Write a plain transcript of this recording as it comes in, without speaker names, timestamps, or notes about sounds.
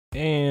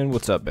And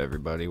what's up,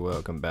 everybody?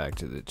 Welcome back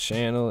to the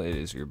channel. It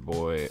is your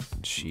boy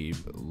Cheap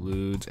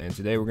Ludes, and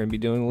today we're going to be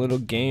doing a little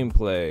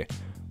gameplay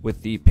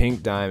with the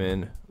pink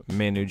diamond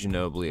Manu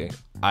Ginobli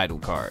idol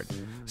card.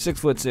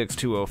 6'6",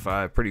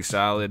 205, pretty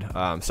solid.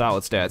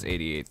 Solid stats,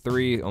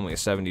 88.3, only a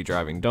 70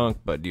 driving dunk.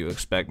 But do you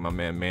expect my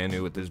man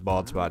Manu with his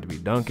bald spot to be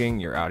dunking?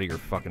 You're out of your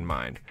fucking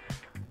mind.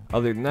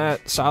 Other than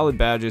that, solid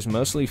badges,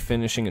 mostly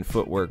finishing and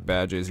footwork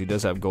badges. He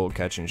does have gold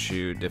catch and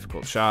shoot,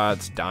 difficult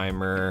shots,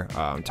 dimer,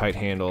 tight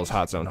handles,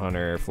 hot zone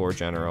hunter, floor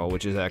general,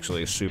 which is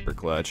actually super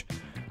clutch.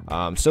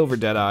 Silver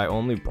deadeye,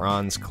 only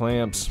bronze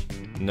clamps.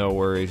 No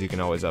worries, you can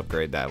always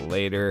upgrade that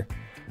later.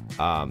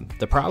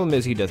 The problem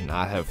is he does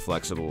not have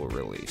flexible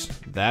release.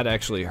 That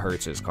actually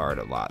hurts his card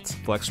a lot.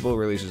 Flexible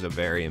release is a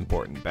very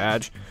important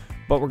badge,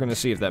 but we're going to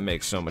see if that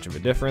makes so much of a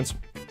difference.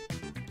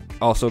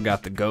 Also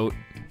got the GOAT,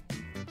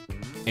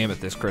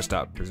 Amethyst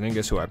Kristaps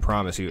Porzingis, who I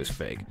promise he was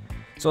fake.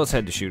 So let's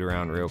head to shoot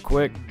around real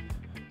quick.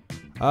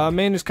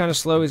 Manu's kind of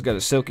slow. He's got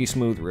a silky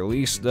smooth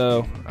release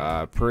though.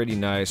 Pretty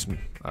nice.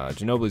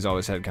 Ginobli's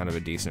always had kind of a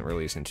decent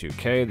release in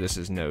 2K. This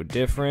is no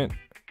different.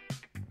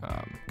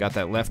 Got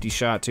that lefty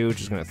shot too,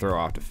 which is going to throw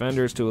off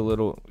defenders to a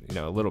little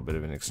bit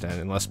of an extent.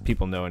 Unless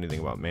people know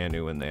anything about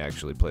Manu when they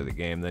actually play the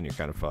game, then you're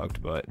kind of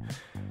fucked. But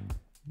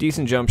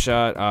decent jump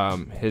shot.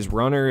 His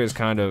runner is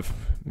kind of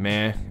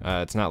meh.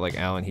 It's not like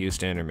Allen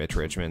Houston or Mitch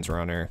Richmond's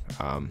runner.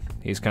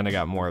 He's kind of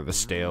got more of a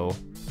stale,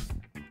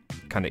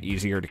 kind of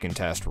easier to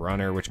contest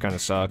runner, which kind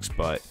of sucks,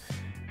 but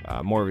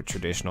more of a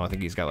traditional. I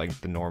think he's got like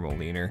the normal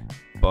leaner.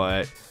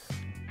 But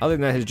other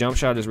than that, his jump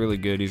shot is really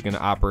good. He's going to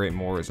operate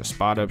more as a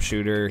spot-up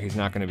shooter. He's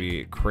not going to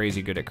be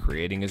crazy good at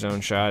creating his own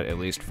shot, at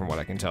least from what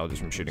I can tell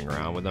just from shooting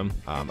around with him.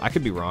 I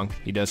could be wrong.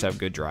 He does have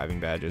good driving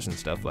badges and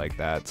stuff like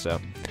that, so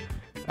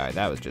alright,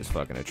 that was just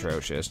fucking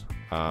atrocious.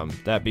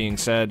 That being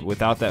said,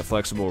 without that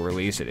flexible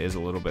release, it is a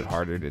little bit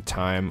harder to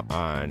time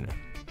on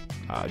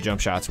jump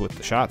shots with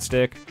the shot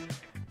stick.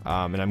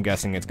 And I'm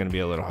guessing it's going to be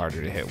a little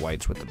harder to hit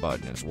whites with the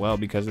button as well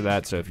because of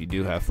that. So if you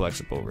do have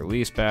flexible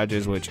release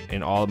badges, which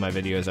in all of my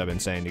videos I've been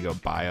saying to go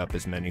buy up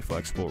as many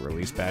flexible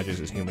release badges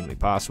as humanly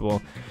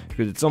possible,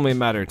 because it's only a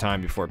matter of time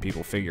before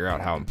people figure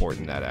out how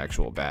important that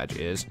actual badge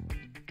is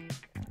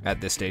at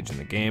this stage in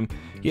the game.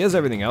 He has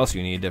everything else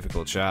you need: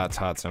 difficult shots,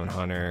 hot zone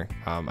hunter.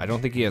 I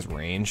don't think he has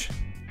range,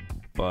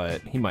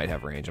 but he might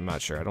have range. I'm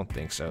not sure. I don't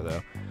think so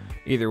though.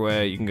 Either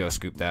way, you can go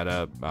scoop that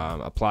up,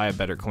 apply a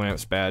better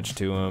clamps badge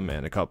to him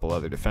and a couple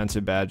other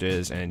defensive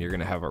badges, and you're going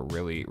to have a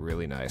really,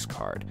 really nice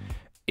card.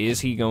 Is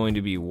he going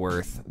to be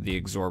worth the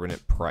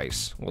exorbitant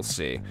price? We'll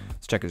see.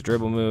 Let's check his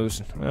dribble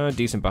moves.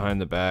 Decent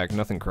behind the back,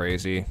 nothing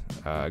crazy.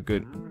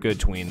 Good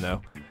tween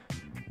though.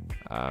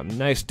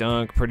 Nice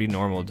dunk, pretty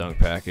normal dunk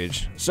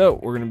package. So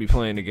we're going to be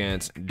playing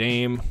against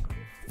Dame,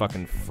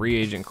 fucking free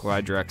agent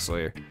Clyde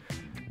Drexler.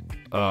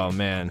 Oh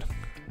man.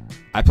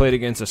 I played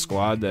against a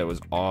squad that was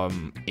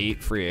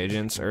 8 free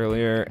agents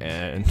earlier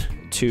and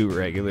 2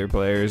 regular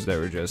players that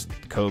were just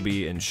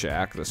Kobe and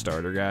Shaq, the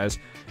starter guys.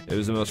 It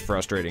was the most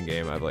frustrating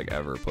game I've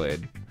ever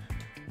played.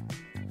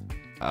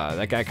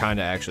 That guy kind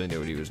of actually knew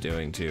what he was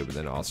doing too, but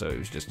then also it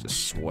was just a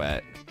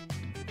sweat.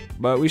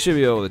 But we should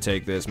be able to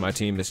take this. My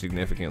team is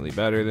significantly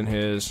better than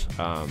his.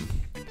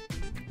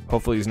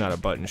 Hopefully he's not a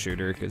button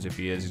shooter, because if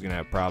he is, he's going to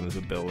have problems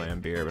with Bill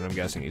Laimbeer, but I'm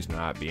guessing he's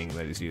not, being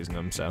that he's using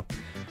them. So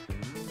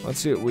let's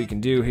see what we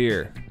can do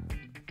here.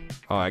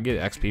 Oh, I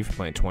get XP for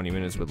playing 20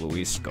 minutes with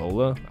Luis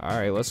Scola. All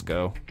right, let's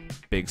go.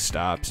 Big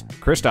stops.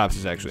 Kristaps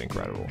is actually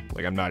incredible.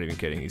 I'm not even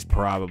kidding. He's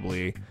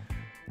probably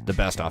the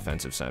best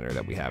offensive center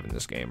that we have in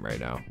this game right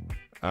now.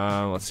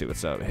 Let's see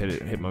what's up.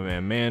 Hit my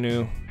man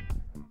Manu.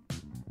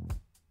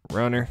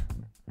 Runner.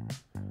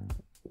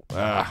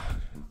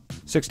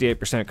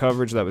 68%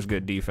 coverage. That was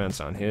good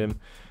defense on him.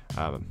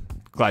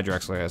 Clyde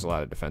Drexler has a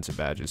lot of defensive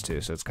badges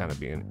too, so it's kind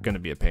of going to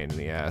be a pain in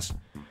the ass.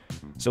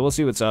 So we'll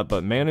see what's up.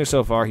 But Manu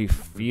so far, he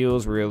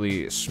feels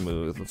really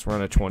smooth. Let's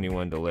run a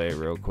 21 delay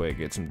real quick,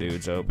 get some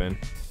dudes open.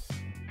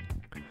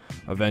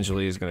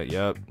 Eventually he's going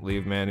to,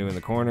 leave Manu in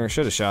the corner.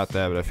 Should have shot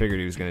that, but I figured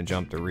he was going to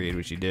jump the read,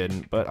 which he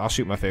didn't. But I'll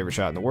shoot my favorite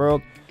shot in the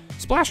world.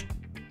 Splash!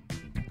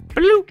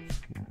 Bloop!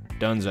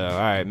 Dunzo.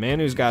 Alright,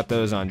 Manu's got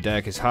those on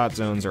deck. His hot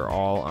zones are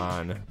all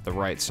on the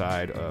right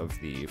side of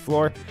the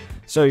floor,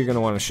 so you're going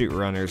to want to shoot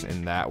runners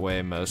in that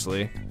way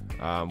mostly,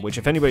 which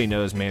if anybody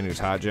knows Manu's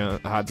hot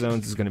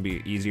zones is going to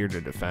be easier to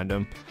defend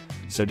him.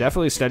 So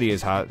definitely study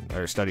his hot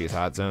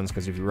zones,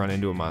 because if you run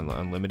into him on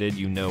unlimited,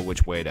 you know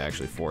which way to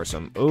actually force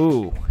him.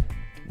 Ooh,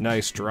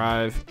 nice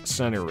drive,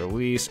 center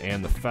release,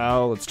 and the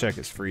foul. Let's check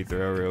his free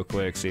throw real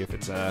quick, see if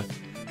it's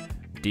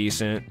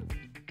decent.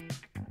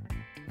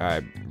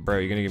 Alright, bro,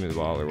 you gonna give me the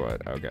ball or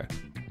what? Okay.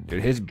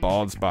 Dude, his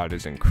bald spot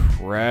is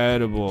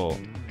incredible.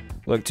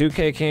 Look,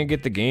 2K can't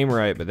get the game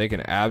right, but they can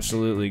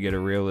absolutely get a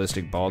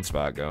realistic bald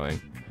spot going.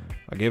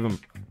 I'll give him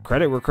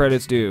credit where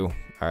credit's due.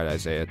 Alright,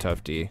 Isaiah,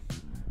 tough D.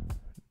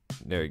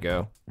 There we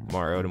go.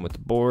 Mar Odom with the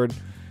board.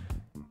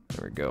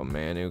 There we go.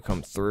 Manu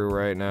comes through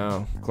right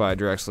now. Clyde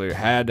Drexler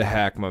had to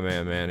hack my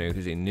man Manu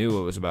because he knew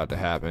what was about to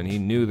happen. He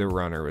knew the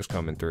runner was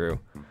coming through.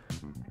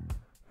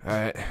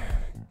 Alright.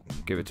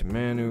 Give it to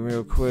Manu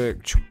real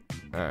quick.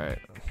 Alright.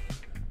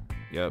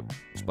 Yep.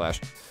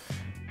 Splash.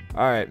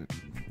 Alright.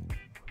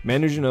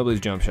 Manu Ginobli's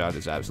jump shot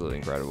is absolutely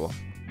incredible.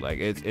 Like,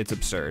 it's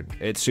absurd.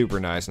 It's super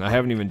nice. And I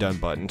haven't even done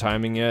button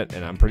timing yet,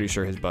 and I'm pretty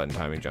sure his button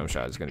timing jump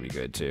shot is going to be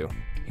good, too.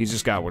 He's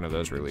just got one of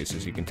those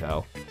releases, you can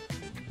tell.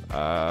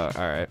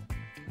 Alright.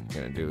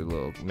 Gonna do a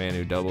little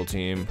Manu double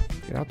team.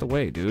 Get out the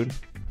way, dude.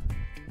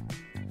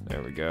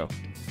 There we go.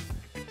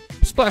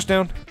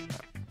 Splashdown.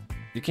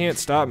 You can't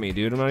stop me,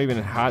 dude. I'm not even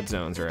in hot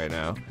zones right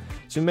now.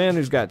 So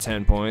Manu's got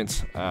 10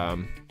 points.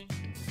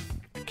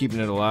 Keeping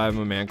it alive.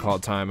 My man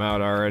called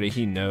timeout already.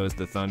 He knows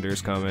the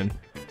Thunder's coming.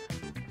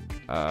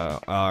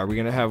 Are we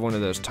gonna have one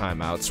of those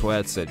timeout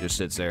sweats that just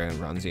sits there and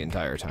runs the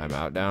entire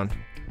timeout down?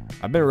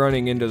 I've been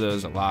running into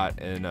those a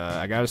lot, and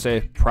I gotta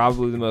say,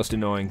 probably the most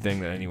annoying thing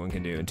that anyone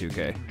can do in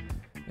 2K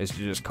is to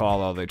just call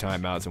all their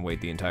timeouts and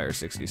wait the entire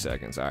 60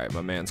 seconds. Alright,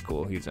 my man's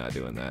cool. He's not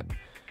doing that.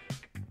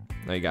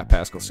 Now you got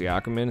Pascal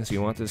Siakam in. So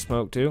you want this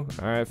smoke too?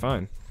 Alright,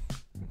 fine.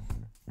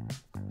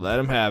 Let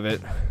him have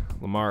it.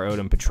 Lamar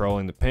Odom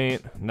patrolling the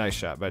paint. Nice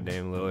shot by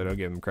Dame Lillard. I'll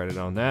give him credit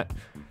on that.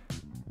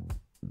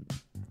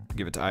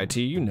 Give it to IT.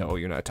 You know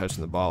you're not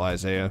touching the ball,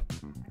 Isaiah.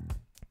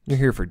 You're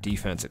here for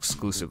defense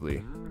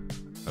exclusively.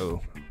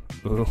 Oh.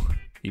 Ooh.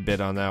 He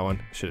bit on that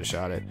one. Should have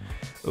shot it.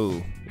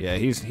 Ooh. Yeah,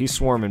 he's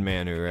swarming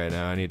Manu right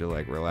now. I need to,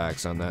 like,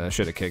 relax on that. I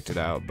should have kicked it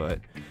out, but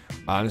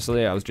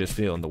honestly, I was just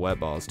feeling the wet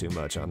balls too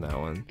much on that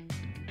one.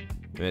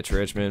 Mitch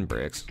Richmond,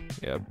 bricks.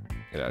 Yep.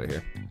 Get out of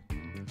here.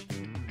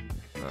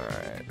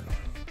 Alright.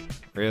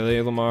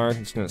 Really, Lamar?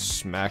 He's going to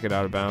smack it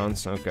out of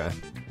bounds? Okay.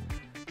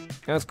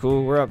 That's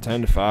cool. We're up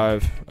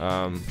 10-5.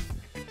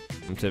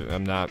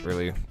 I'm not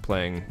really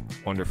playing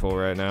wonderful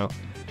right now.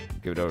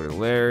 Give it over to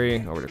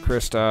Larry, over to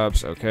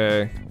Kristaps.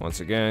 Okay.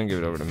 Once again,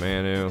 give it over to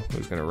Manu,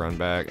 who's going to run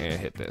back and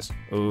hit this.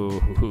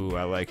 Ooh,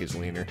 I like his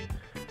leaner.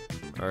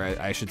 Alright,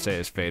 I should say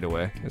his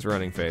fadeaway. His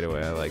running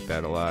fadeaway. I like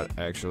that a lot,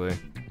 actually.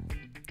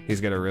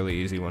 He's got a really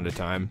easy one to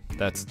time.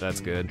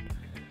 That's good.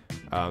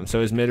 So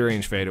his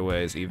mid-range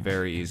fadeaway is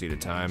very easy to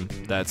time.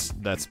 That's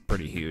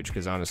pretty huge,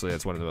 because honestly,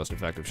 that's one of the most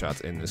effective shots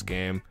in this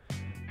game.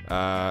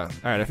 Alright,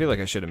 I feel like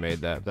I should have made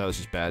that. That was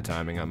just bad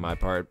timing on my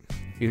part.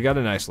 He's got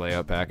a nice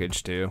layup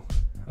package, too.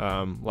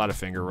 A lot of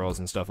finger rolls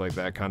and stuff like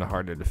that, kind of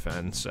hard to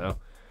defend, so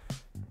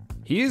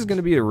he is going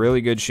to be a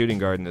really good shooting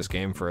guard in this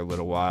game for a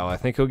little while. I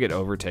think he'll get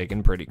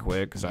overtaken pretty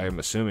quick, because I am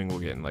assuming we'll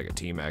get in like a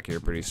T-Mac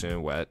here pretty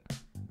soon, wet.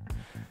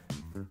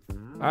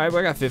 Alright,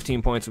 I got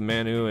 15 points with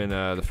Manu in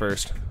the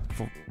first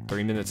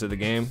 3 minutes of the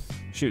game.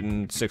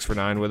 Shooting 6 for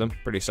 9 with him,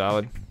 pretty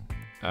solid.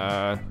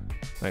 Nice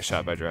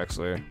shot by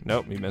Drexler.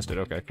 Nope, he missed it.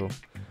 Okay, cool.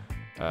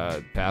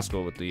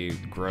 Pascal with the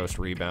gross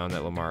rebound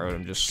that Lamar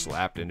Odom just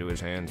slapped into his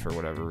hands for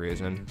whatever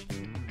reason.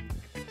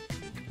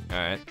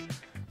 Alright.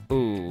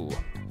 Ooh.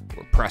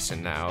 We're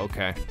pressing now.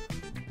 Okay.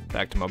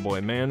 Back to my boy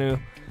Manu.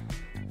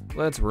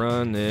 Let's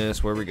run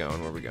this. Where we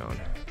going? Where we going?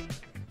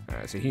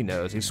 Alright, so he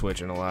knows. He's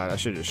switching a lot. I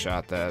should have just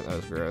shot that. That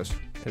was gross.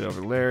 Hit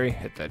over to Larry.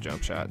 Hit that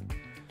jump shot.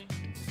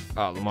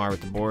 Oh, Lamar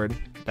with the board.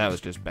 That was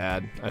just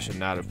bad. I should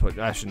not have put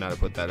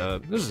that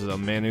up. This is a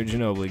Manu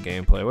Ginobli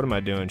gameplay. What am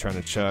I doing trying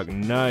to chuck?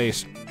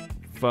 Nice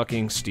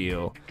fucking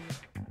steal.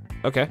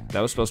 Okay,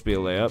 that was supposed to be a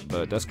layup,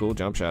 but that's cool.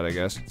 Jump shot, I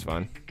guess. It's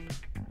fine.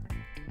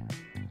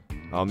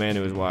 Oh,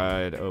 Manu is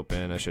wide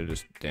open. I should have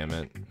just... Damn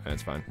it.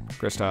 That's fine.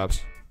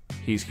 Kristaps.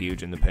 He's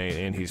huge in the paint,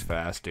 and he's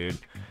fast, dude.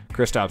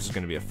 Kristaps is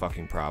going to be a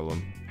fucking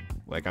problem.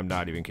 Like, I'm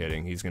not even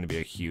kidding. He's going to be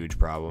a huge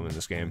problem in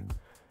this game.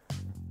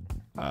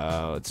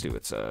 Let's see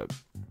what's up.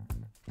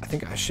 I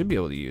think I should be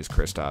able to use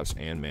Kristaps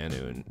and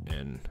Manu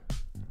and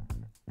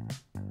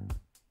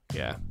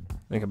yeah, I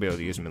think I'll be able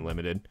to use them in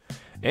limited.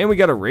 And we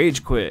got a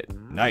rage quit.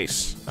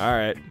 Nice.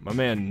 Alright, my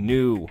man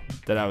knew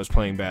that I was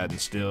playing bad and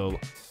still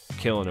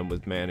killing him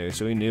with Manu,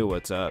 so he knew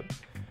what's up.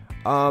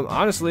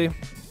 Honestly,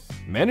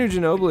 Manu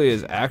Ginobli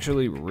is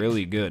actually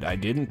really good. I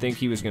didn't think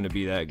he was going to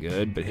be that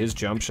good, but his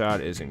jump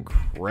shot is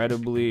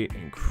incredibly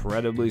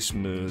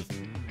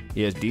smooth.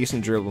 He has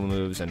decent dribble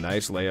moves, a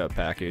nice layup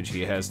package.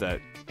 He has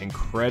that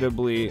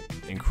incredibly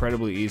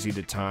easy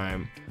to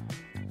time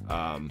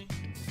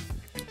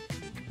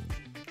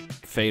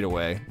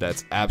fadeaway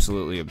that's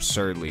absolutely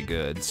absurdly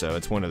good. So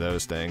it's one of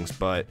those things.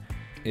 But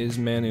is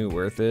Manu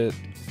worth it?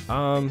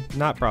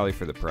 Not probably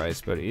for the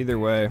price, but either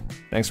way,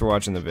 thanks for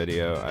watching the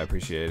video. I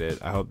appreciate it.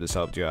 I hope this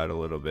helped you out a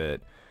little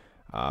bit.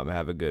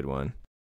 Have a good one.